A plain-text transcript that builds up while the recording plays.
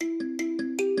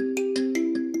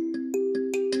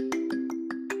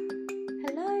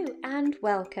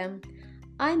welcome.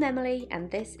 I'm Emily and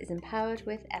this is Empowered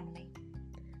with Emily.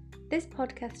 This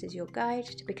podcast is your guide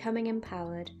to becoming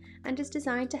empowered and is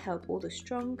designed to help all the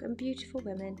strong and beautiful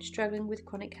women struggling with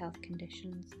chronic health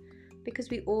conditions,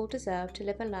 because we all deserve to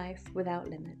live a life without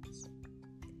limits.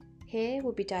 Here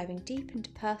we'll be diving deep into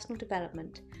personal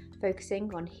development,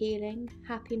 focusing on healing,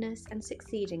 happiness and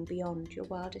succeeding beyond your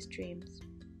wildest dreams.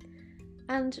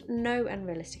 And no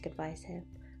unrealistic advice here.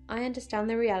 I understand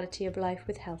the reality of life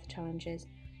with health challenges,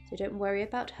 so don't worry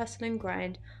about hustle and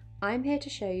grind. I'm here to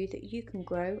show you that you can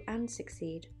grow and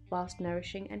succeed whilst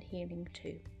nourishing and healing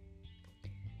too.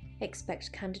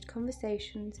 Expect candid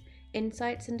conversations,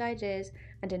 insights and ideas,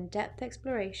 and in-depth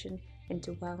exploration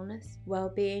into wellness,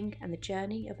 well-being and the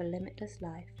journey of a limitless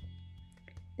life.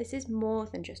 This is more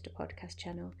than just a podcast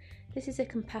channel. This is a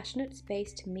compassionate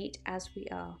space to meet as we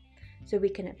are, so we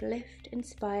can uplift,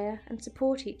 inspire and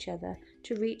support each other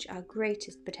to reach our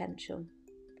greatest potential.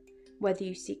 Whether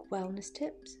you seek wellness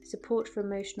tips, support for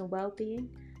emotional well-being,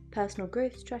 personal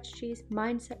growth strategies,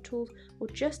 mindset tools, or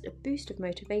just a boost of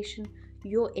motivation,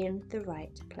 you're in the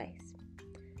right place.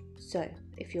 So,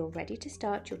 if you're ready to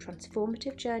start your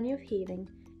transformative journey of healing,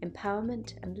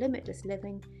 empowerment and limitless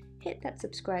living, hit that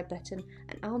subscribe button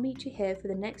and I'll meet you here for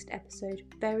the next episode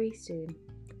very soon.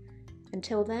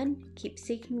 Until then, keep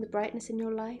seeking the brightness in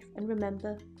your life and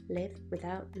remember, live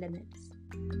without limits.